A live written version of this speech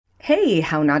Hey,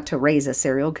 How Not to Raise a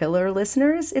Serial Killer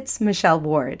listeners, it's Michelle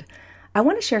Ward. I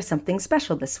want to share something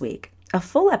special this week, a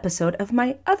full episode of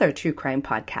my other true crime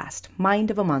podcast, Mind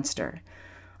of a Monster.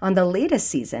 On the latest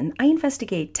season, I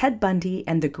investigate Ted Bundy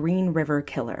and the Green River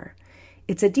Killer.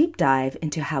 It's a deep dive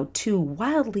into how two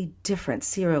wildly different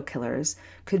serial killers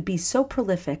could be so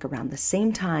prolific around the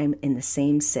same time in the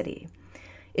same city.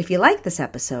 If you like this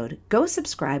episode, go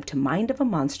subscribe to Mind of a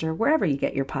Monster wherever you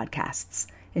get your podcasts.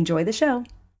 Enjoy the show.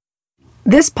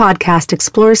 This podcast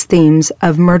explores themes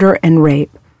of murder and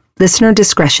rape. Listener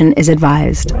discretion is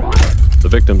advised. The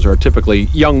victims are typically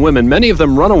young women, many of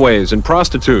them runaways and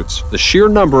prostitutes. The sheer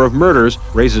number of murders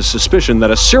raises suspicion that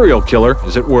a serial killer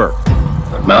is at work.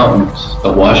 The mountains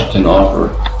of Washington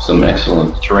offer some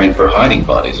excellent terrain for hiding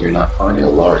bodies. You're not finding a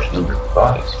large number of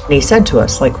bodies. He said to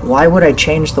us, why would I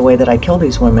change the way that I kill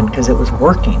these women? Because it was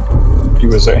working. He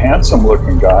was a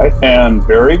handsome-looking guy and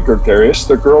very gregarious.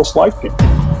 The girls liked him.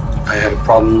 I had a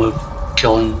problem with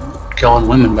killing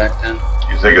women back then.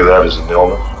 You think of that as an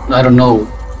illness? I don't know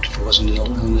if it was an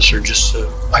illness or just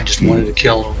I just wanted to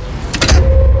kill them.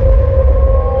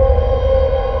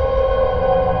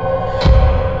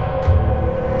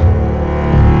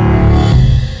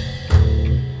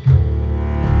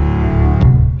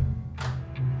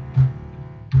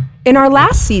 In our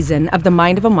last season of the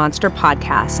Mind of a Monster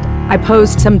podcast, I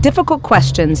posed some difficult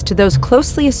questions to those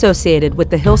closely associated with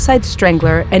the Hillside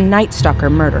Strangler and Night Stalker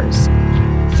murders.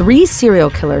 3 serial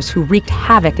killers who wreaked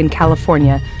havoc in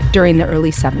California during the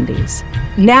early 70s.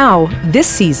 Now, this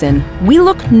season, we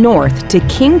look north to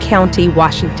King County,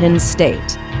 Washington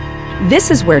State. This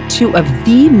is where 2 of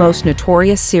the most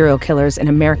notorious serial killers in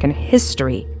American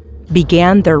history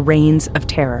began their reigns of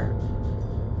terror.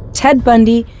 Ted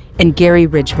Bundy and Gary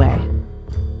Ridgway.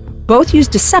 Both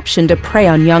used deception to prey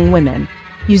on young women,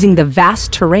 using the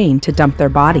vast terrain to dump their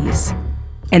bodies.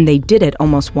 And they did it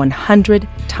almost 100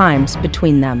 times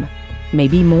between them,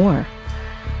 maybe more.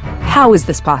 How is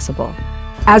this possible?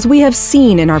 As we have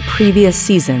seen in our previous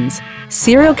seasons,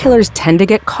 serial killers tend to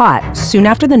get caught soon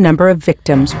after the number of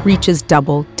victims reaches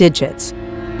double digits.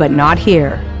 But not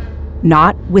here.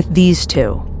 Not with these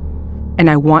 2. And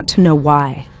I want to know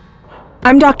why.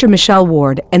 I'm Dr. Michelle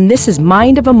Ward, and this is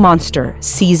Mind of a Monster,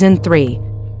 Season 3,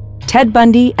 Ted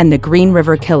Bundy and the Green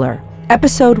River Killer,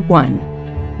 Episode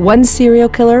 1. One serial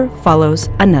killer follows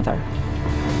another.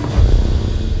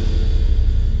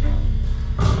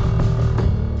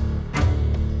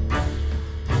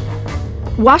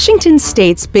 Washington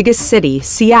State's biggest city,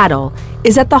 Seattle,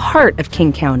 is at the heart of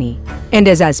King County and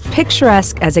is as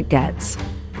picturesque as it gets.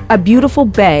 A beautiful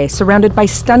bay surrounded by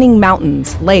stunning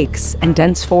mountains, lakes, and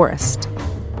dense forest.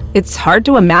 It's hard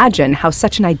to imagine how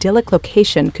such an idyllic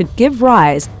location could give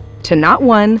rise to not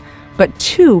 1, but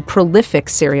 2 prolific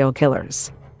serial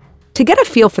killers. To get a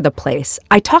feel for the place,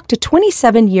 I talked to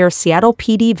 27-year Seattle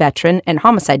PD veteran and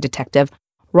homicide detective,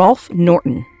 Rolf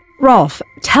Norton. Rolf,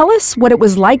 tell us what it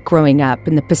was like growing up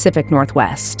in the Pacific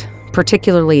Northwest,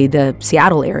 particularly the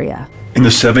Seattle area. In the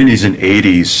 70s and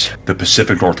 80s, the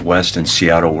Pacific Northwest and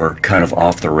Seattle were kind of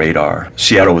off the radar.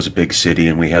 Seattle was a big city,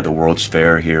 and we had the World's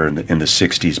Fair here in the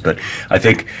 60s, but I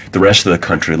think the rest of the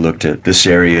country looked at this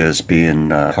area as being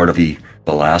part of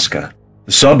Alaska.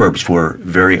 The suburbs were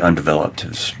very undeveloped.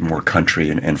 It's more country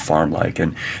and farm-like,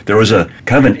 and there was a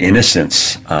kind of an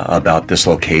innocence about this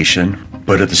location,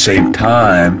 but at the same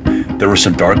time, there were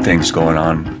some dark things going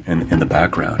on in the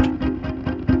background.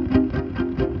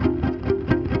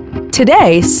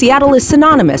 Today, Seattle is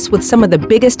synonymous with some of the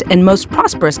biggest and most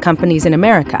prosperous companies in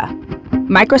America.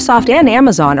 Microsoft and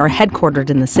Amazon are headquartered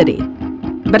in the city.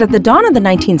 But at the dawn of the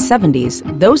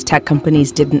 1970s, those tech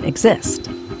companies didn't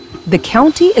exist. The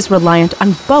county is reliant on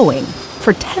Boeing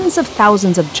for tens of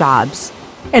thousands of jobs.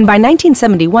 And by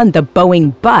 1971, the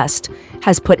Boeing bust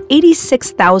has put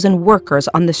 86,000 workers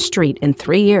on the street in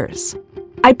 3 years.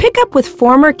 I pick up with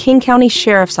former King County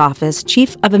Sheriff's Office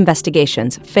Chief of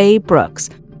Investigations, Faye Brooks,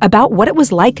 about what it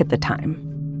was like at the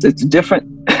time. It's different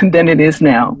than it is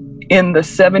now. In the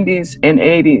 70s and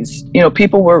 80s,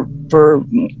 people were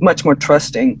much more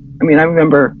trusting. I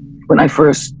remember when I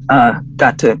first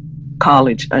got to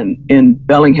college in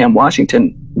Bellingham,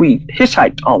 Washington, we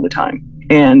hitchhiked all the time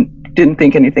and didn't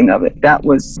think anything of it. That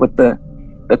was what the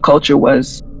culture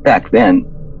was back then.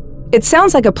 It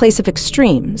sounds like a place of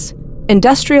extremes.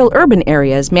 Industrial urban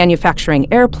areas manufacturing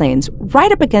airplanes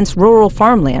right up against rural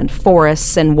farmland,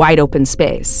 forests, and wide open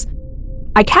space.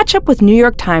 I catch up with New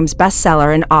York Times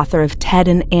bestseller and author of Ted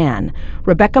and Anne,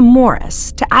 Rebecca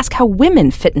Morris, to ask how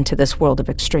women fit into this world of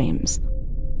extremes.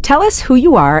 Tell us who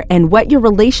you are and what your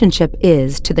relationship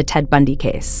is to the Ted Bundy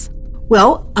case.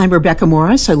 Well, I'm Rebecca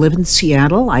Morris. I live in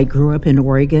Seattle. I grew up in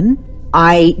Oregon.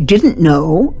 I didn't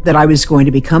know that I was going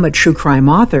to become a true crime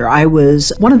author. I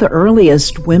was one of the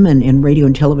earliest women in radio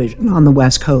and television on the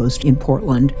West Coast in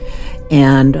Portland,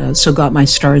 and so got my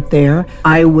start there.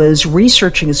 I was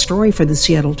researching a story for the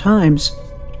Seattle Times,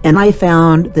 and I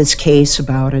found this case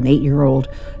about an 8-year-old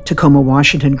Tacoma,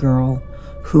 Washington girl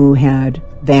who had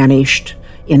vanished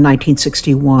in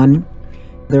 1961.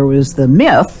 There was the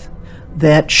myth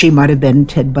that she might have been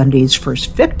Ted Bundy's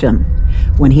first victim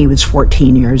when he was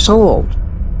 14 years old.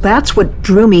 That's what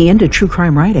drew me into true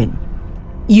crime writing.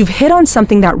 You've hit on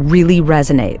something that really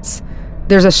resonates.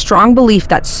 There's a strong belief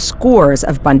that scores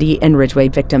of Bundy and Ridgway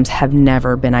victims have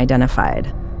never been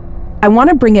identified. I want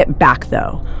to bring it back,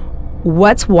 though.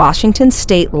 What's Washington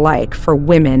State like for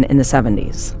women in the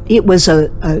 70s? It was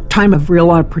a time of real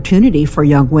opportunity for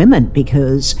young women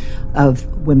because of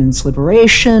women's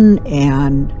liberation,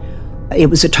 and it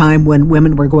was a time when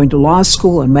women were going to law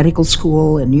school and medical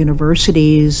school and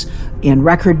universities in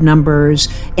record numbers,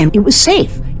 and it was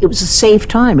safe. It was a safe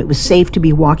time. It was safe to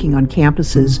be walking on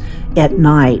campuses at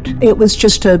night. It was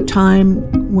just a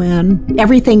time when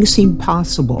everything seemed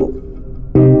possible.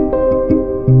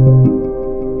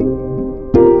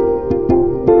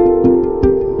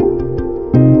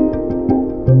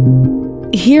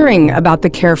 Hearing about the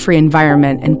carefree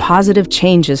environment and positive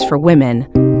changes for women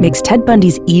makes Ted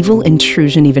Bundy's evil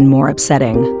intrusion even more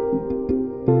upsetting.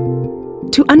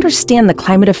 To understand the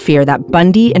climate of fear that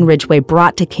Bundy and Ridgway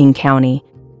brought to King County,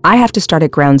 I have to start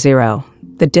at ground zero,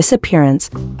 the disappearance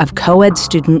of co-ed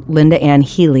student Linda Ann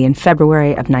Healy in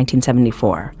February of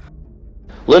 1974.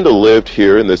 Linda lived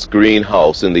here in this green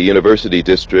house in the University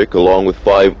District along with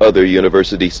 5 other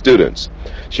university students.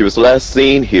 She was last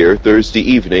seen here Thursday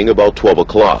evening about 12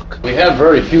 o'clock. We have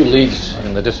very few leads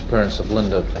in the disappearance of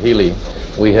Linda Healy.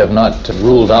 We have not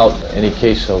ruled out any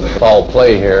case of foul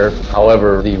play here.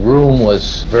 However, the room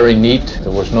was very neat.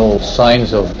 There was no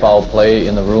signs of foul play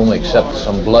in the room except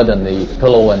some blood in the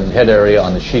pillow and head area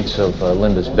on the sheets of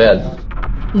Linda's bed.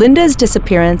 Linda's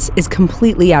disappearance is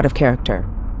completely out of character.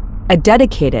 A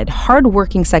dedicated,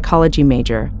 hard-working psychology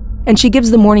major, and she gives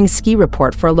the morning ski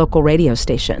report for a local radio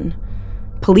station.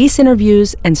 Police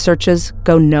interviews and searches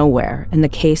go nowhere, and the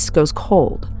case goes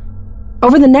cold.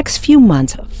 Over the next few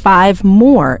months, 5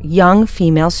 more young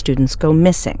female students go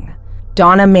missing.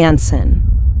 Donna Manson,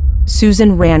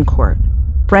 Susan Rancourt,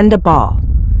 Brenda Ball,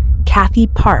 Kathy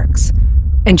Parks,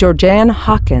 and Georgianne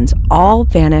Hawkins all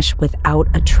vanish without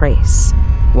a trace,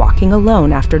 walking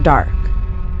alone after dark.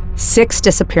 6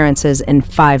 disappearances in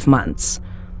 5 months.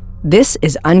 This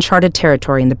is uncharted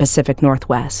territory in the Pacific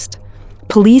Northwest.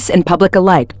 Police and public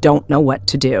alike don't know what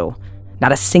to do.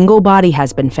 Not a single body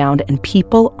has been found, and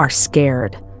people are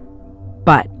scared.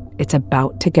 But it's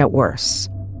about to get worse.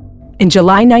 In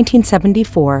July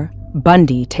 1974,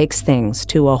 Bundy takes things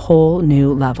to a whole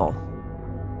new level.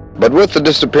 But with the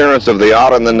disappearance of the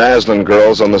Ott and the Naslin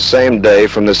girls on the same day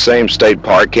from the same state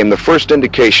park came the first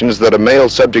indications that a male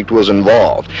subject was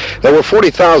involved. There were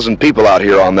 40,000 people out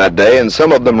here on that day, and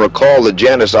some of them recall that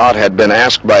Janice Ott had been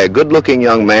asked by a good-looking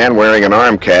young man wearing an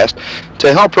arm cast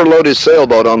to help her load his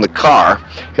sailboat on the car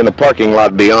in the parking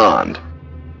lot beyond.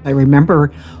 I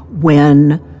remember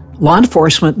when law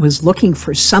enforcement was looking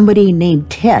for somebody named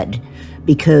Ted,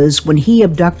 because when he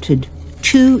abducted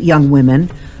 2 young women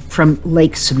from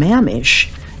Lake Sammamish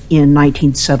in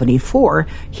 1974,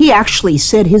 he actually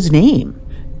said his name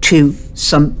to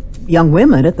some young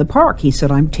women at the park. He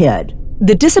said, "I'm Ted."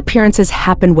 The disappearances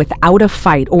happened without a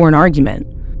fight or an argument.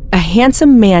 A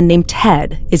handsome man named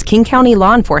Ted is King County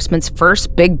law enforcement's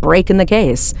first big break in the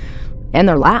case, and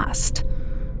their last.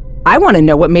 I want to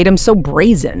know what made him so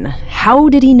brazen. How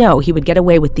did he know he would get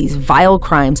away with these vile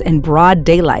crimes in broad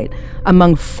daylight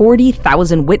among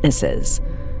 40,000 witnesses?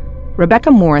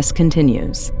 Rebecca Morris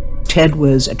continues. Ted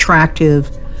was attractive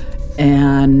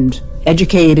and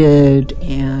educated,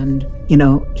 and,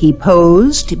 he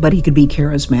posed, but he could be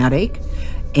charismatic.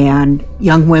 And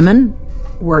young women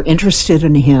were interested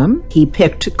in him. He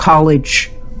picked college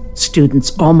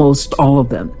students, almost all of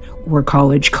them were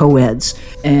college co-eds.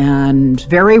 And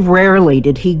very rarely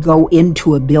did he go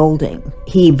into a building.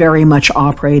 He very much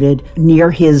operated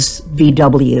near his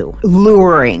VW,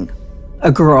 luring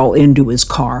a girl into his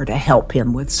car to help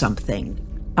him with something.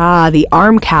 The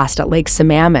arm cast at Lake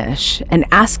Sammamish and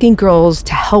asking girls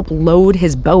to help load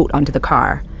his boat onto the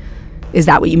car. Is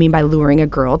that what you mean by luring a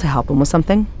girl to help him with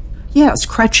something? Yes,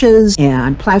 crutches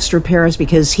and plaster of Paris,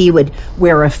 because he would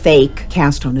wear a fake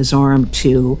cast on his arm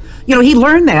to, he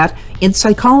learned that in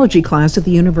psychology class at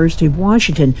the University of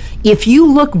Washington. If you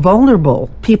look vulnerable,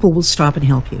 people will stop and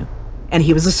help you. And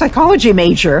he was a psychology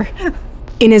major.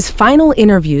 In his final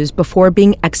interviews before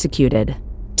being executed,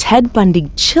 Ted Bundy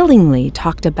chillingly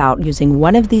talked about using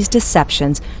one of these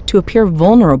deceptions to appear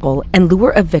vulnerable and lure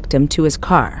a victim to his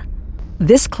car.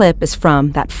 This clip is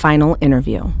from that final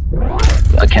interview.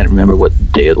 I can't remember what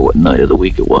day or what night of the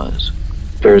week it was.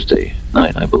 Thursday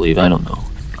night, I believe, I don't know.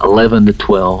 11 to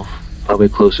 12, probably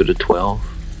closer to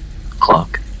 12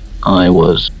 o'clock. I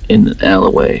was in the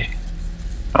alleyway.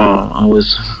 I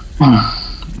was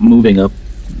moving up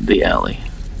the alley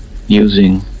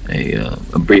using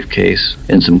a briefcase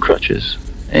and some crutches,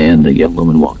 and a young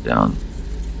woman walked down.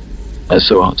 I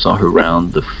saw her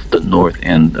round the north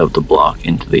end of the block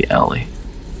into the alley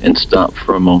and stop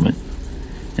for a moment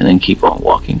and then keep on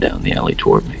walking down the alley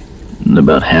toward me. And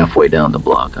about halfway down the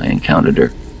block, I encountered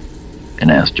her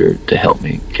and asked her to help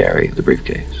me carry the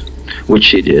briefcase, which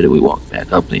she did, and we walked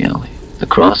back up the alley.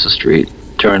 Across the street,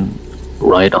 turned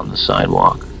right on the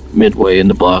sidewalk. Midway in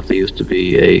the block, there used to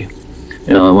be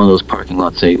one of those parking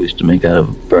lots they used to make out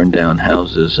of burned down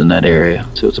houses in that area.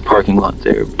 So it's a parking lot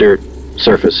there, dirt,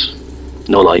 surface,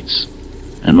 no lights,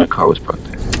 and my car was parked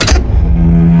there.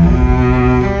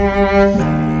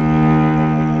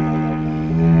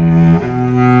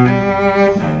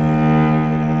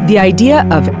 The idea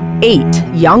of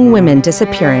 8 young women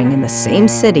disappearing in the same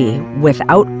city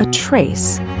without a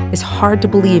trace is hard to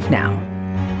believe now.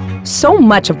 So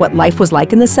much of what life was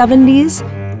like in the 70s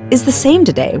is the same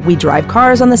today. We drive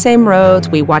cars on the same roads,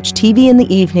 we watch TV in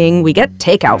the evening, we get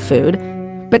takeout food,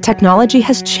 but technology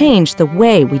has changed the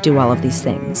way we do all of these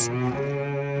things.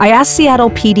 I asked Seattle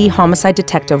PD homicide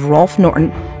detective Rolf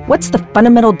Norton what's the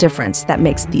fundamental difference that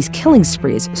makes these killing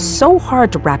sprees so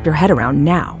hard to wrap your head around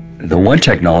now. The one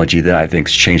technology that I think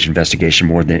has changed investigation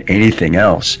more than anything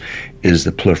else is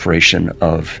the proliferation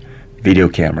of video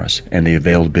cameras and the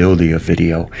availability of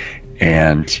video,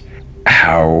 and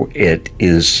how it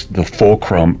is the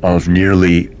fulcrum of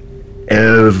nearly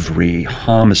every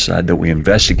homicide that we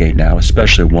investigate now,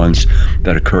 especially ones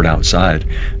that occurred outside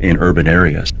in urban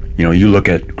areas. You know, you look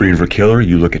at Green River Killer,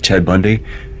 you look at Ted Bundy,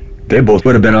 they both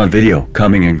would have been on video,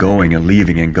 coming and going and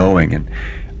leaving and going,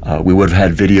 and we would have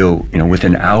had video,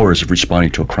 within hours of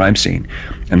responding to a crime scene.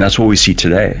 And that's what we see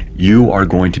today. You are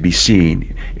going to be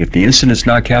seen. If the incident's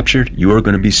not captured, you are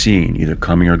going to be seen, either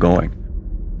coming or going.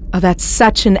 Oh, that's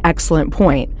such an excellent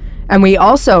point. And we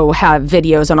also have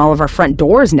videos on all of our front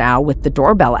doors now with the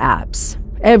doorbell apps.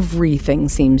 Everything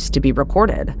seems to be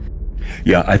recorded.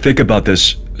 Yeah, I think about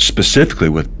this specifically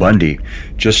with Bundy.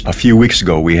 Just a few weeks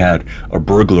ago, we had a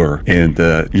burglar in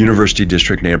the University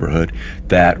District neighborhood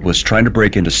that was trying to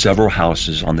break into several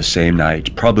houses on the same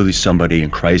night, probably somebody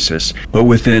in crisis. But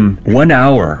within 1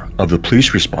 hour of the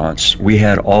police response, we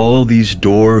had all these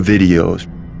door videos.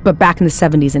 But back in the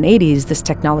 70s and 80s, this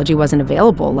technology wasn't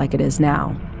available like it is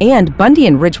now. And Bundy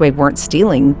and Ridgway weren't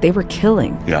stealing, they were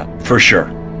killing. Yeah, for sure.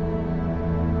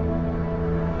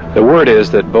 The word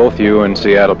is that both you and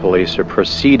Seattle police are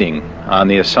proceeding on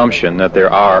the assumption that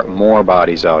there are more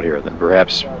bodies out here, that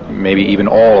perhaps maybe even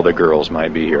all of the girls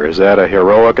might be here. Is that a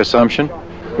heroic assumption?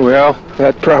 Well,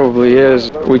 that probably is.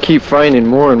 We keep finding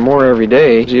more and more every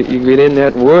day. You get in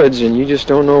that woods and you just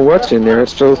don't know what's in there.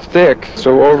 It's so thick,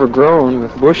 so overgrown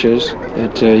with bushes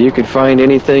that you could find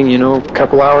anything, a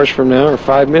couple hours from now or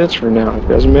 5 minutes from now. It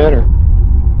doesn't matter.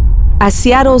 As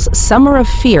Seattle's Summer of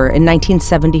Fear in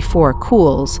 1974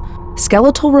 cools,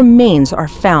 skeletal remains are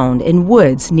found in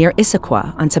woods near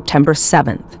Issaquah on September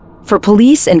 7th. For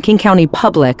police and King County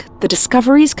public, the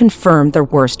discoveries confirm their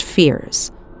worst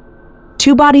fears.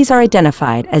 2 bodies are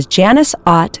identified as Janice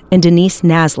Ott and Denise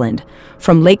Naslund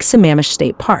from Lake Sammamish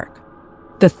State Park.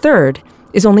 The third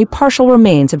is only partial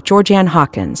remains of Georgianne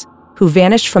Hawkins, who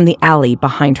vanished from the alley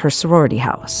behind her sorority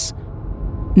house.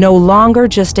 No longer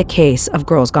just a case of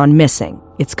girls gone missing.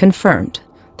 It's confirmed.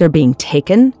 They're being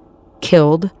taken,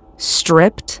 killed,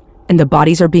 stripped, and the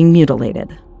bodies are being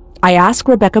mutilated. I asked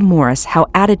Rebecca Morris how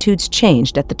attitudes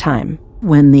changed at the time.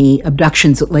 When the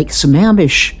abductions at Lake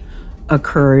Sammamish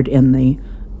occurred in the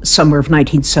summer of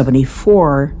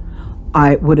 1974,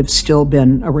 I would have still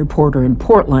been a reporter in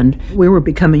Portland. We were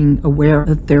becoming aware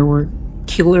that there were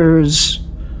killers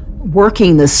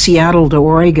working the Seattle to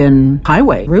Oregon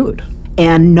highway route.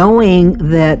 And knowing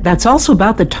that that's also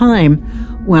about the time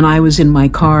when I was in my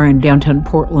car in downtown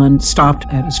Portland, stopped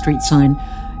at a street sign,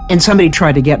 and somebody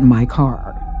tried to get in my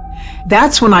car.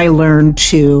 That's when I learned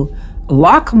to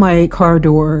lock my car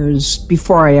doors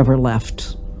before I ever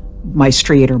left my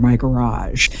street or my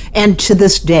garage. And to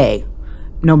this day,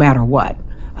 no matter what,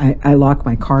 I lock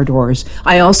my car doors.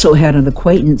 I also had an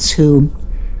acquaintance who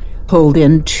pulled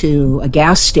into a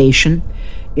gas station.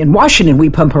 In Washington, we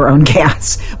pump our own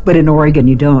gas, but in Oregon,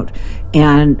 you don't.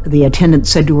 And the attendant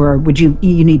said to her, you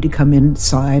need to come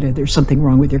inside, or there's something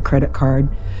wrong with your credit card.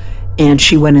 And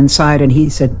she went inside and he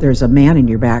said, "There's a man in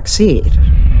your back seat."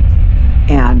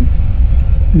 And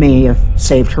may have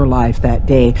saved her life that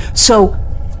day. So,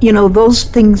 those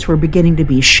things were beginning to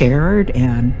be shared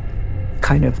and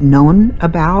kind of known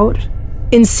about.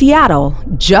 In Seattle,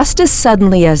 just as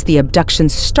suddenly as the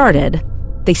abductions started,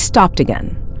 they stopped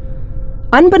again.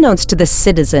 Unbeknownst to the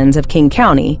citizens of King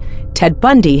County, Ted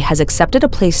Bundy has accepted a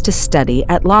place to study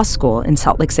at law school in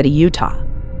Salt Lake City, Utah.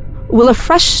 Will a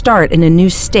fresh start in a new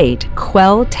state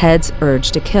quell Ted's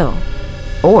urge to kill?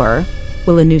 Or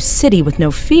will a new city with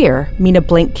no fear mean a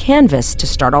blank canvas to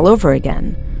start all over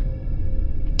again?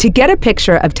 To get a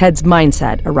picture of Ted's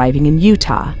mindset arriving in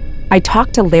Utah, I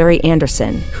talked to Larry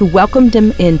Anderson, who welcomed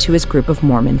him into his group of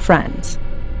Mormon friends.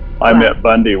 I met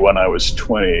Bundy when I was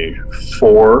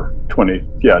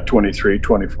 23,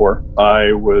 24.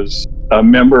 I was a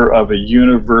member of a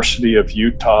University of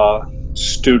Utah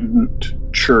student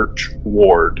church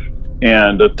ward.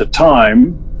 And at the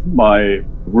time, my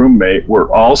roommate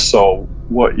were also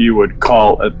what you would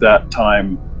call at that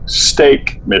time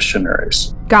stake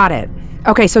missionaries. Got it.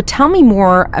 Okay, so tell me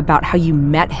more about how you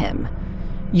met him.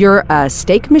 You're a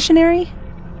stake missionary?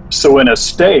 So in a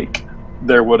stake,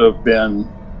 there would have been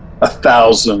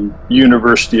 1,000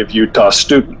 University of Utah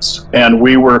students, and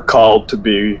we were called to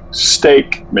be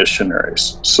stake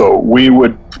missionaries. So we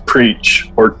would preach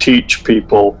or teach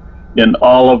people in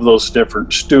all of those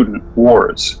different student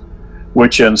wards,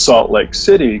 which in Salt Lake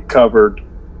City covered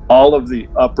all of the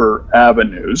upper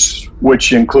avenues,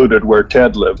 which included where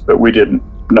Ted lived, but we didn't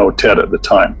know Ted at the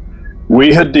time.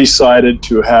 We had decided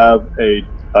to have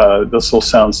this will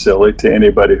sound silly to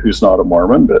anybody who's not a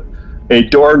Mormon, but a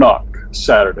door knock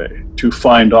Saturday to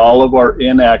find all of our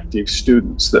inactive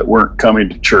students that weren't coming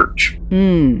to church.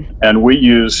 And we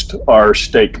used our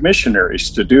stake missionaries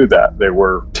to do that. There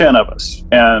were 10 of us,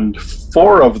 and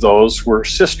 4 of those were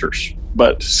sisters.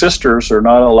 But sisters are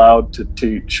not allowed to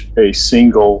teach a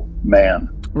single man.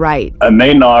 Right. And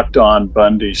they knocked on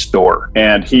Bundy's door,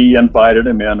 and he invited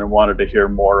him in and wanted to hear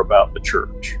more about the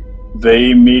church.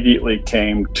 They immediately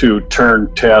came to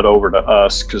turn Ted over to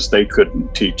us because they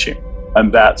couldn't teach him.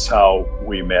 And that's how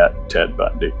we met Ted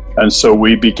Bundy. And so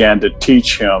we began to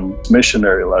teach him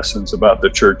missionary lessons about the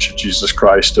Church of Jesus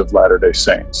Christ of Latter-day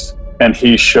Saints. And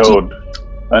he showed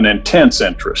an intense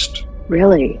interest.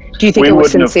 Really? Do you think it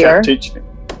was sincere? We wouldn't have kept teaching him.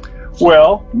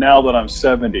 Well, now that I'm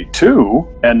 72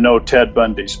 and know Ted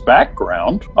Bundy's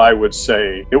background, I would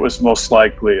say it was most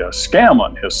likely a scam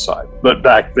on his side. But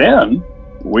back then,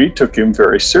 we took him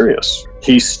very serious.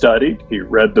 He studied, he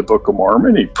read the Book of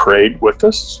Mormon, he prayed with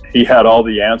us. He had all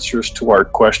the answers to our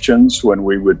questions when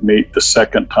we would meet the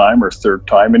second time or third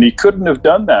time, and he couldn't have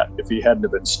done that if he hadn't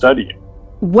have been studying.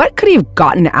 What could he have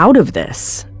gotten out of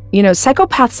this?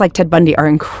 Psychopaths like Ted Bundy are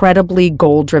incredibly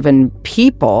goal-driven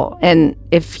people, and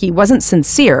if he wasn't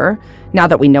sincere, now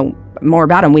that we know more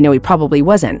about him, we know he probably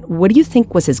wasn't. What do you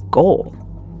think was his goal?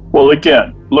 Well,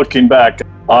 again, looking back,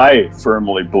 I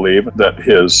firmly believe that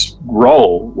his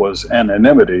role was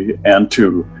anonymity and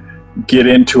to get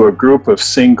into a group of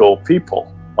single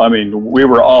people. I mean, we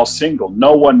were all single.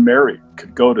 No one married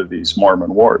could go to these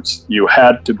Mormon wards. You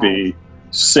had to be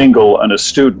single and a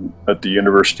student at the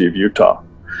University of Utah.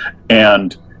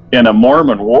 And in a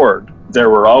Mormon ward, there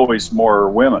were always more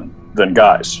women than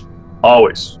guys.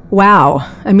 Always. Wow.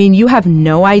 I mean, you have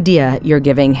no idea you're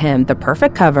giving him the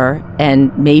perfect cover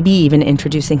and maybe even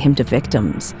introducing him to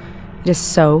victims. It is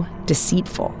so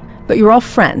deceitful. But you're all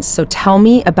friends, so tell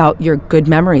me about your good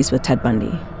memories with Ted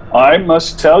Bundy. I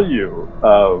must tell you,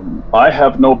 I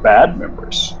have no bad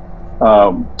memories.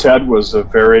 Ted was a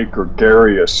very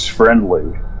gregarious,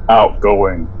 friendly,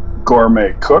 outgoing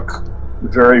gourmet cook,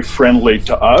 very friendly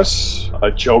to us,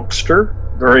 a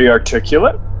jokester, very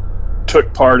articulate.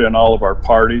 Took part in all of our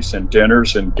parties and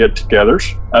dinners and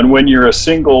get-togethers. And when you're a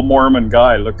single Mormon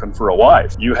guy looking for a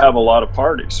wife, you have a lot of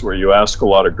parties where you ask a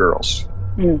lot of girls.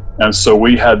 And so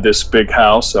we had this big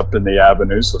house up in the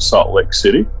avenues of Salt Lake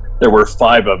City. There were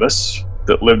 5 of us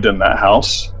that lived in that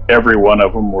house. Every one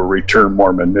of them were returned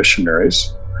Mormon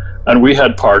missionaries. And we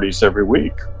had parties every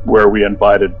week where we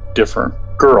invited different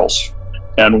girls.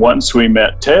 And once we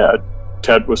met Ted,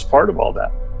 Ted was part of all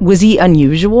that. Was he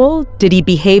unusual? Did he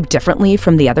behave differently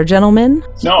from the other gentlemen?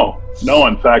 No.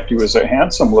 In fact, he was a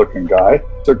handsome-looking guy.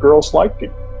 The girls liked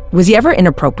him. Was he ever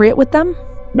inappropriate with them?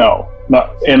 No,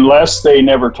 not unless they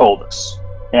never told us.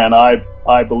 And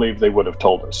I believe they would have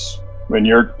told us. I mean,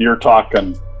 you're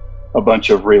talking a bunch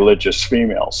of religious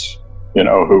females,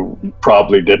 who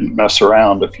probably didn't mess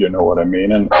around, if you know what I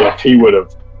mean. And if he would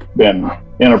have been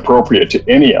inappropriate to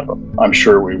any of them, I'm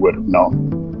sure we would have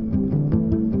known.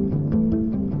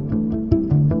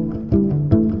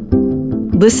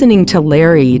 Listening to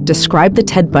Larry describe the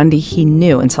Ted Bundy he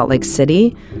knew in Salt Lake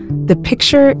City, the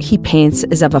picture he paints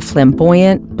is of a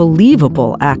flamboyant,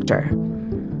 believable actor.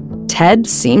 Ted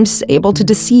seems able to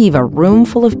deceive a room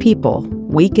full of people,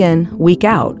 week in, week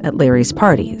out, at Larry's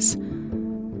parties.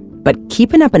 But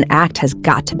keeping up an act has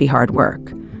got to be hard work.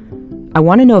 I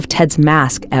want to know if Ted's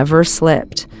mask ever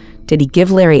slipped. Did he give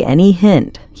Larry any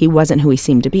hint he wasn't who he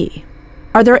seemed to be?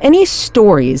 Are there any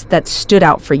stories that stood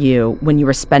out for you when you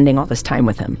were spending all this time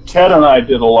with him? Ted and I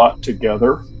did a lot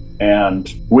together, and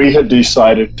we had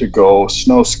decided to go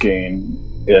snow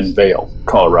skiing in Vail,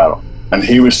 Colorado. And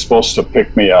he was supposed to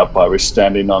pick me up. I was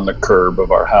standing on the curb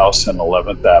of our house in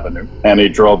 11th Avenue, and he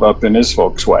drove up in his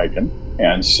Volkswagen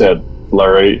and said,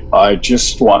 "Larry, I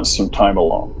just want some time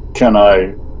alone. Can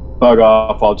I bug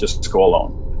off? I'll just go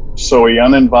alone." So he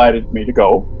uninvited me to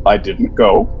go. I didn't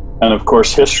go. And of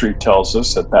course, history tells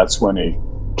us that that's when he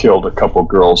killed a couple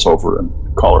girls over in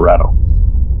Colorado.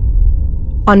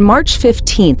 On March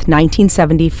 15th,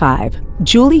 1975,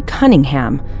 Julie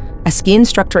Cunningham, a ski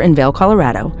instructor in Vail,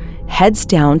 Colorado, heads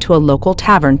down to a local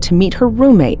tavern to meet her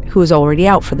roommate, who is already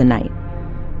out for the night.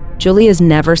 Julie is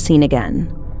never seen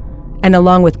again, and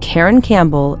along with Karen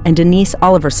Campbell and Denise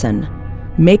Oliverson,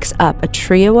 makes up a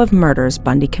trio of murders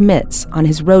Bundy commits on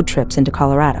his road trips into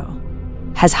Colorado.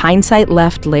 Has hindsight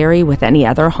left Larry with any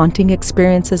other haunting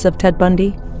experiences of Ted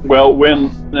Bundy? Well, when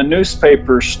the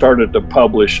newspapers started to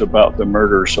publish about the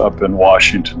murders up in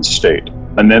Washington State,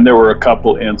 and then there were a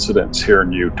couple incidents here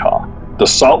in Utah, the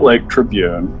Salt Lake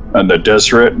Tribune and the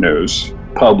Deseret News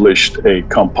published a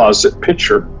composite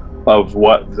picture of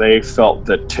what they felt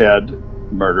the Ted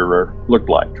murderer looked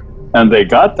like. And they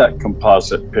got that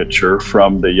composite picture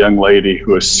from the young lady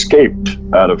who escaped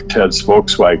out of Ted's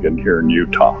Volkswagen here in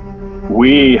Utah.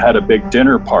 We had a big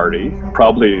dinner party,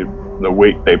 probably the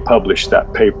week they published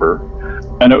that paper,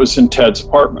 and it was in Ted's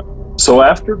apartment. So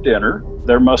after dinner,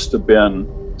 there must have been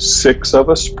 6 of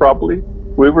us probably.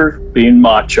 We were being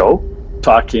macho,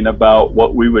 talking about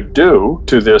what we would do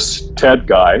to this Ted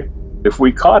guy if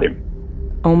we caught him.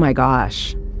 Oh my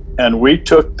gosh. And we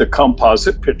took the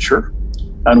composite picture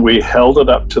and we held it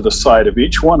up to the side of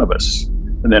each one of us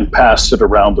and then passed it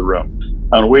around the room.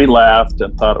 And we laughed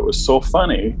and thought it was so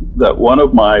funny that one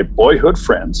of my boyhood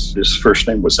friends, his first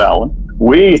name was Alan,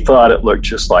 we thought it looked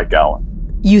just like Alan.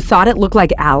 You thought it looked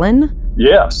like Alan?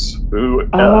 Yes.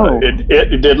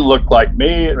 It didn't look like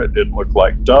me, and it didn't look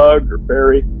like Doug or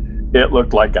Barry. It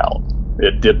looked like Alan.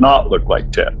 It did not look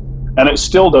like Ted. And it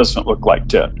still doesn't look like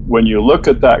Ted. When you look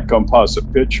at that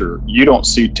composite picture, you don't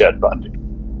see Ted Bundy.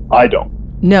 I don't.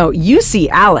 No, you see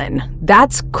Alan.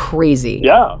 That's crazy.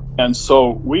 Yeah. And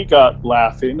so we got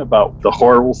laughing about the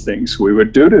horrible things we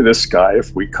would do to this guy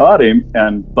if we caught him.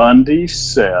 And Bundy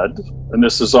said, and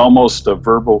this is almost a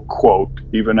verbal quote,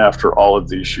 even after all of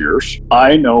these years,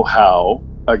 "I know how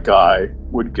a guy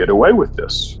would get away with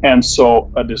this." And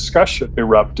so a discussion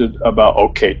erupted about,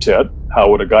 okay, Ted, how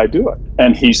would a guy do it?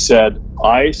 And he said,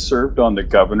 "I served on the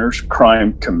Governor's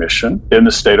Crime Commission in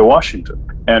the state of Washington.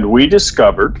 And we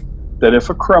discovered that if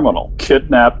a criminal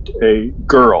kidnapped a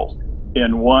girl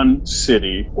in one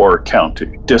city or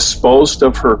county, disposed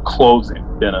of her clothing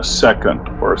in a second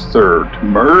or third,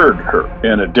 murdered her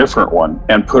in a different one,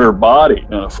 and put her body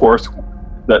in a fourth one,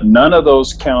 that none of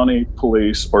those county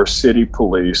police or city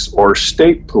police or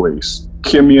state police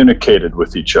communicated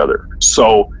with each other.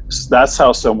 So that's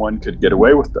how someone could get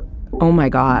away with it." Oh my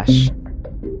gosh.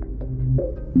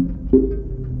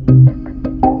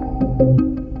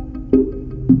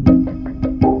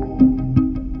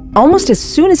 Almost as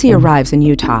soon as he arrives in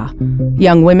Utah,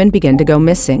 young women begin to go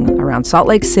missing around Salt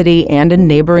Lake City and in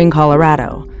neighboring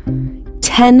Colorado.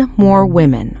 10 more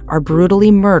women are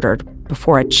brutally murdered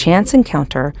before a chance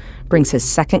encounter brings his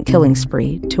second killing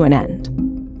spree to an end.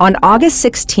 On August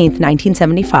 16,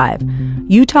 1975,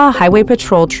 Utah Highway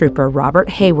Patrol Trooper Robert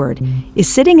Hayward is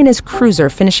sitting in his cruiser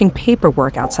finishing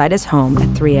paperwork outside his home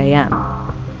at 3 a.m.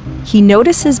 He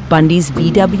notices Bundy's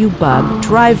VW Bug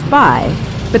drive by,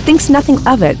 but thinks nothing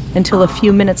of it until a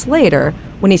few minutes later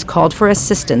when he's called for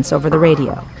assistance over the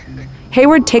radio.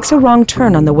 Hayward takes a wrong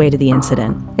turn on the way to the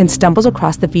incident and stumbles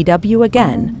across the VW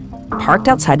again, parked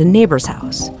outside a neighbor's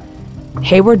house.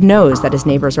 Hayward knows that his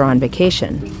neighbors are on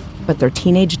vacation, but their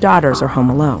teenage daughters are home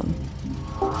alone.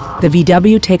 The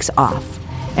VW takes off,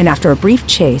 and after a brief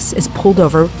chase is pulled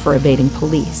over for evading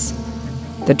police.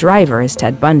 The driver is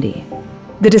Ted Bundy.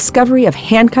 The discovery of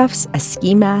handcuffs, a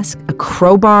ski mask, a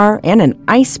crowbar, and an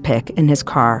ice pick in his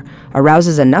car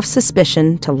arouses enough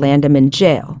suspicion to land him in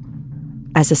jail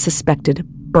as a suspected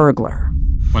burglar.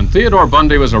 When Theodore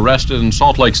Bundy was arrested in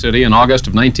Salt Lake City in August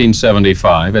of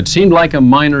 1975, it seemed like a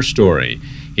minor story.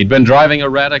 He'd been driving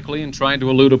erratically and trying to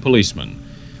elude a policeman.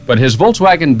 But his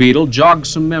Volkswagen Beetle jogged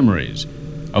some memories.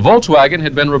 A Volkswagen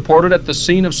had been reported at the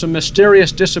scene of some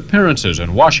mysterious disappearances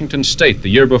in Washington State the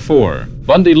year before.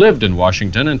 Bundy lived in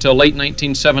Washington until late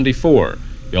 1974,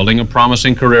 building a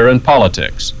promising career in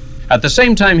politics. At the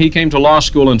same time he came to law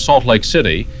school in Salt Lake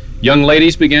City, young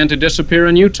ladies began to disappear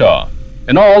in Utah.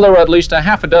 In all, there were at least a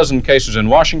half a dozen cases in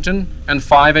Washington and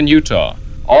 5 in Utah.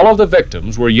 All of the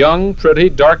victims were young, pretty,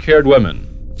 dark-haired women.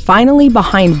 Finally,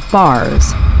 behind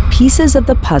bars, pieces of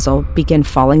the puzzle begin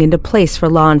falling into place for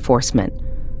law enforcement.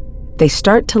 They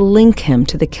start to link him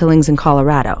to the killings in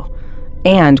Colorado,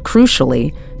 and,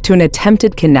 crucially, to an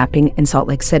attempted kidnapping in Salt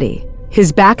Lake City.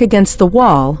 His back against the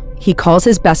wall, he calls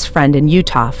his best friend in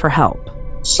Utah for help.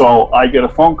 So I get a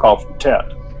phone call from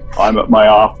Ted. I'm at my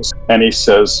office, and he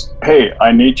says, "Hey,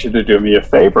 I need you to do me a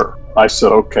favor." I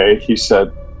said, "Okay." He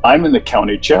said, "I'm in the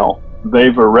county jail.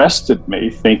 They've arrested me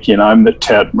thinking I'm the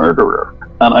Ted murderer."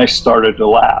 And I started to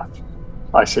laugh.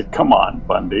 I said, "Come on,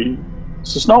 Bundy." He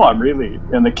says, "No, I'm really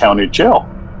in the county jail."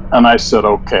 And I said,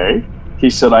 "Okay." He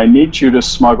said, "I need you to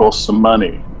smuggle some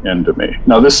money into me."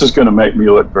 Now, this is going to make me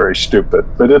look very stupid,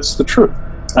 but it's the truth.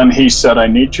 And he said, "I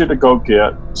need you to go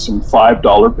get some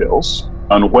 $5 bills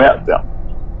and wet them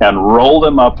and roll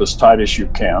them up as tight as you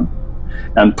can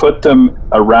and put them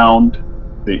around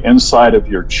the inside of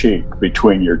your cheek,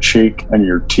 between your cheek and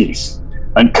your teeth,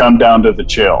 and come down to the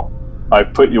jail. I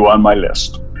put you on my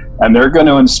list. And they're going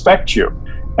to inspect you,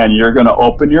 and you're going to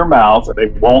open your mouth. They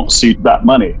won't see that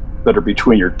money that are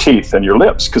between your teeth and your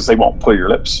lips because they won't pull your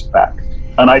lips back."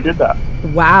 And I did that.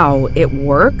 Wow, it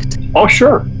worked? Oh,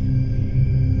 sure.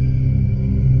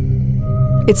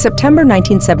 It's September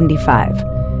 1975.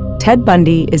 Ted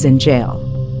Bundy is in jail.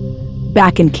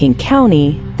 Back in King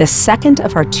County, the second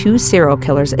of our 2 serial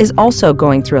killers is also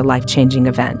going through a life-changing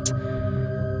event.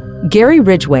 Gary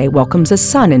Ridgway welcomes a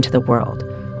son into the world.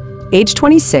 Age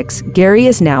 26, Gary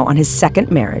is now on his second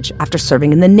marriage after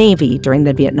serving in the Navy during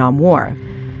the Vietnam War.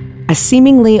 A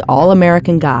seemingly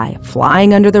all-American guy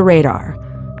flying under the radar,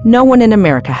 no one in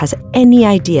America has any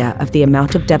idea of the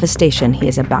amount of devastation he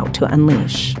is about to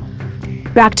unleash.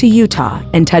 Back to Utah,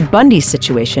 and Ted Bundy's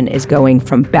situation is going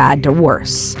from bad to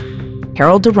worse.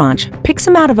 Harold DeRanch picks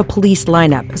him out of a police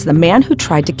lineup as the man who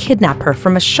tried to kidnap her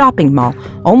from a shopping mall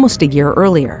almost a year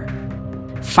earlier.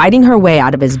 Fighting her way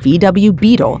out of his VW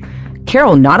Beetle,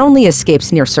 Carol not only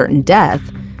escapes near certain death,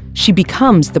 she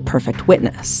becomes the perfect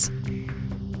witness.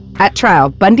 At trial,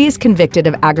 Bundy is convicted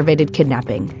of aggravated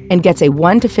kidnapping and gets a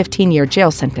 1 to 15-year jail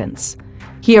sentence.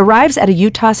 He arrives at a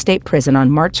Utah State prison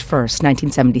on March 1st,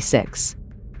 1976.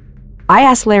 I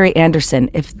asked Larry Anderson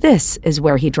if this is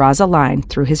where he draws a line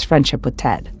through his friendship with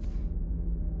Ted.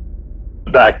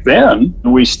 Back then,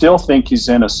 we still think he's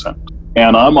innocent,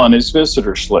 and I'm on his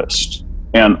visitors list.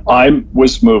 And I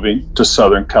was moving to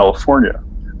Southern California.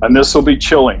 And this will be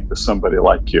chilling to somebody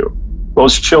like you. Well,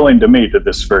 it's chilling to me to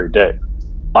this very day.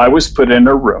 I was put in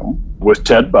a room with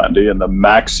Ted Bundy in the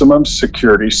maximum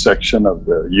security section of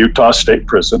the Utah State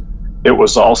Prison. It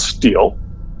was all steel.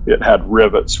 It had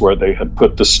rivets where they had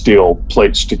put the steel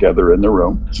plates together in the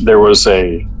room. There was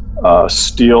a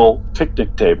steel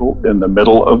picnic table in the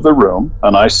middle of the room,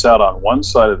 and I sat on one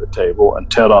side of the table and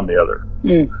Ted on the other.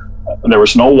 And there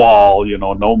was no wall,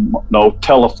 no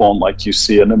telephone like you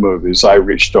see in the movies. I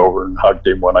reached over and hugged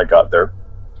him when I got there.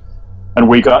 And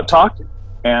we got talking.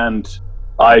 And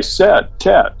I said,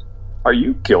 "Ted, are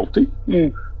you guilty?"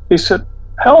 He said,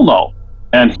 "Hell no."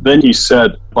 And then he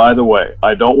said, "By the way,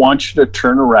 I don't want you to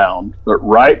turn around, but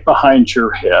right behind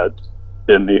your head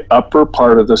in the upper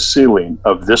part of the ceiling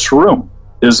of this room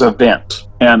is a vent.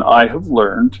 And I have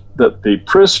learned that the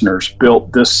prisoners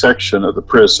built this section of the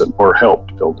prison or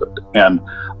helped build it. And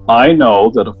I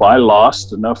know that if I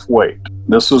lost enough weight,"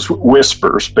 this is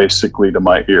whispers basically to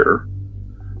my ear,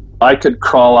 "I could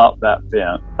crawl out that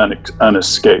vent and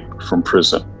escape from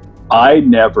prison." I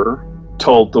never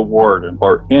told the warden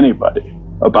or anybody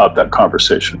about that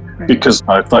conversation because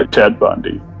I thought Ted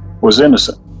Bundy was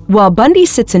innocent. While Bundy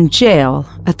sits in jail,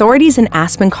 authorities in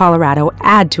Aspen, Colorado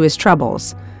add to his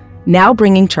troubles, now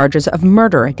bringing charges of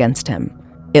murder against him.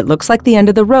 It looks like the end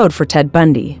of the road for Ted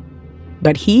Bundy,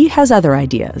 but he has other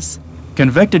ideas.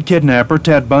 Convicted kidnapper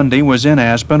Ted Bundy was in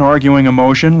Aspen arguing a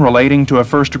motion relating to a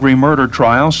first-degree murder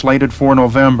trial slated for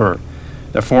November.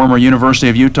 The former University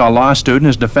of Utah law student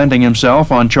is defending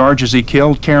himself on charges he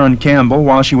killed Karen Campbell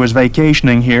while she was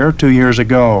vacationing here 2 years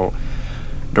ago.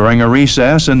 During a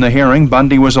recess in the hearing,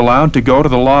 Bundy was allowed to go to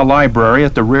the law library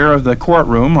at the rear of the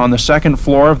courtroom on the second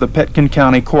floor of the Pitkin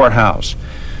County Courthouse.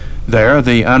 There,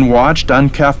 the unwatched,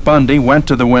 uncuffed Bundy went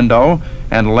to the window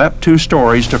and leapt 2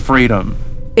 stories to freedom.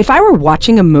 If I were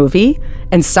watching a movie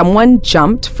and someone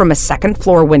jumped from a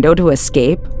second-floor window to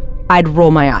escape, I'd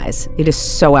roll my eyes. It is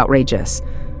so outrageous.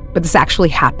 But this actually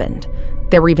happened.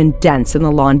 There were even dents in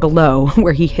the lawn below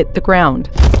where he hit the ground.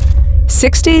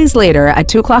 6 days later, at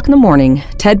 2 o'clock in the morning,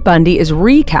 Ted Bundy is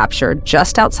recaptured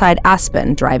just outside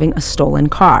Aspen driving a stolen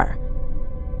car.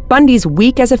 Bundy's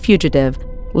week as a fugitive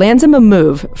lands him a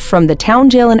move from the town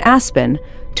jail in Aspen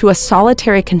to a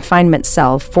solitary confinement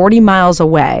cell 40 miles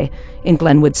away in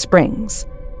Glenwood Springs.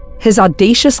 His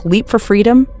audacious leap for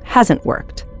freedom hasn't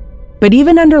worked. But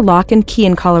even under lock and key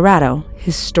in Colorado,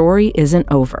 his story isn't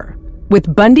over.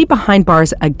 With Bundy behind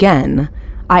bars again,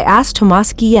 I asked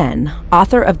Tomas Guillen,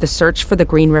 author of The Search for the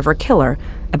Green River Killer,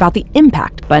 about the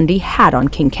impact Bundy had on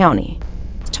King County.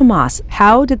 Tomas,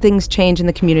 how did things change in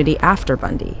the community after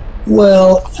Bundy?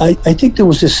 Well, I think there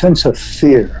was a sense of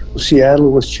fear.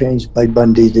 Seattle was changed by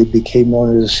Bundy. They became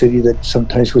known as a city that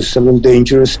sometimes was a little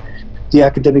dangerous. The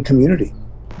academic community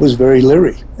was very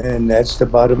leery, and that's the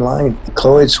bottom line. The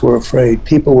co-eds were afraid.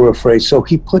 People were afraid. So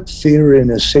he put fear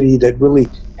in a city that really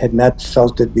had not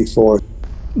felt it before.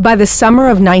 By the summer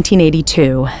of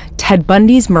 1982, Ted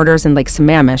Bundy's murders in Lake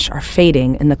Sammamish are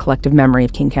fading in the collective memory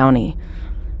of King County.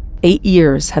 8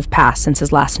 years have passed since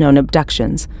his last known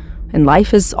abductions, and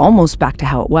life is almost back to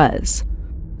how it was.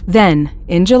 Then,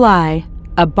 in July,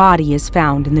 a body is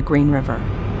found in the Green River.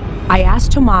 I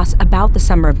asked Tomas about the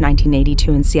summer of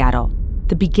 1982 in Seattle,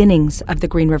 the beginnings of the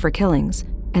Green River killings,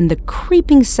 and the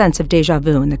creeping sense of deja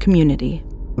vu in the community.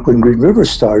 When Green River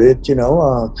started,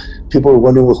 people were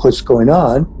wondering what's going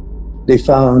on. They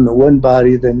found one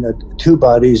body, then two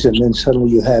bodies, and then suddenly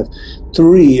you have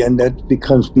three, and that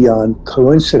becomes beyond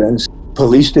coincidence.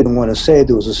 Police didn't want to say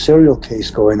there was a serial case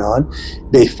going on.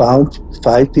 They found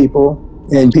 5 people,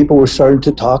 and people were starting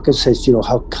to talk and say,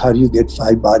 how do you get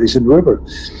 5 bodies in the river?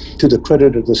 To the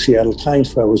credit of the Seattle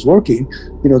Times, where I was working,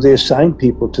 they assigned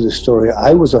people to the story.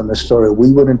 I was on the story.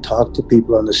 We went and talked to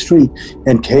people on the street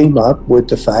and came up with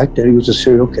the fact that it was a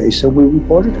serial case, and we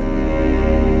reported it.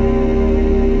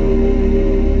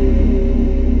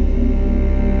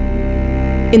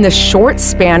 In the short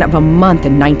span of a month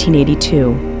in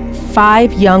 1982,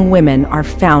 5 young women are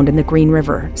found in the Green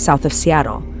River, south of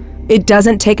Seattle. It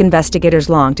doesn't take investigators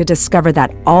long to discover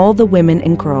that all the women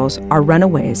and girls are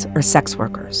runaways or sex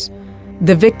workers.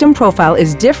 The victim profile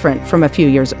is different from a few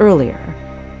years earlier.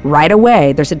 Right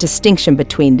away, there's a distinction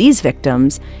between these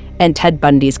victims and Ted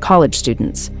Bundy's college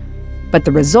students. But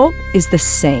the result is the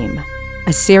same: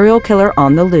 a serial killer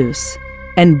on the loose,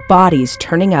 and bodies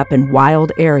turning up in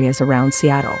wild areas around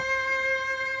Seattle.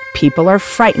 People are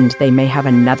frightened they may have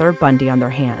another Bundy on their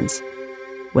hands.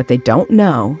 What they don't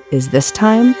know is this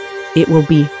time, it will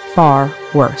be far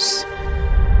worse.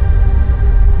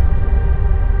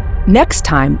 Next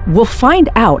time, we'll find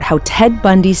out how Ted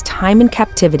Bundy's time in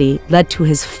captivity led to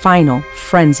his final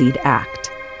frenzied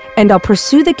act. And I'll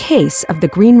pursue the case of the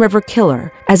Green River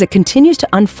Killer as it continues to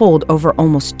unfold over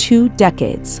almost 2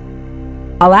 decades.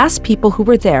 I'll ask people who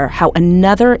were there how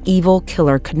another evil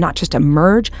killer could not just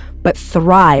emerge, but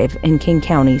thrive in King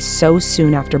County so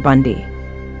soon after Bundy.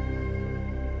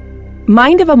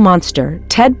 Mind of a Monster,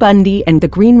 Ted Bundy and the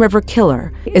Green River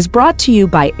Killer is brought to you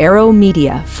by Arrow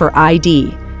Media for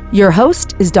ID. Your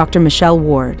host is Dr. Michelle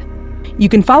Ward. You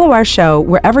can follow our show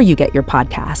wherever you get your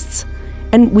podcasts.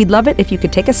 And we'd love it if you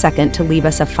could take a second to leave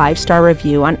us a 5-star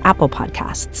review on Apple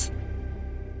Podcasts.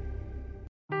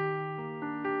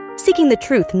 Seeking the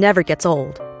truth never gets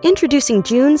old. Introducing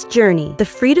June's Journey, the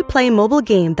free-to-play mobile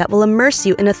game that will immerse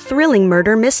you in a thrilling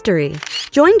murder mystery.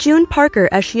 Join June Parker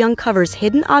as she uncovers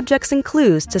hidden objects and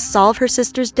clues to solve her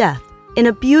sister's death in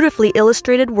a beautifully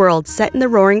illustrated world set in the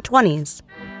Roaring '20s.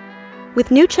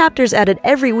 With new chapters added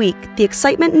every week, the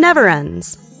excitement never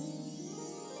ends.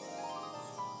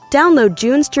 Download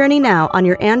June's Journey now on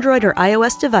your Android or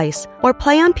iOS device, or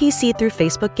play on PC through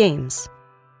Facebook Games.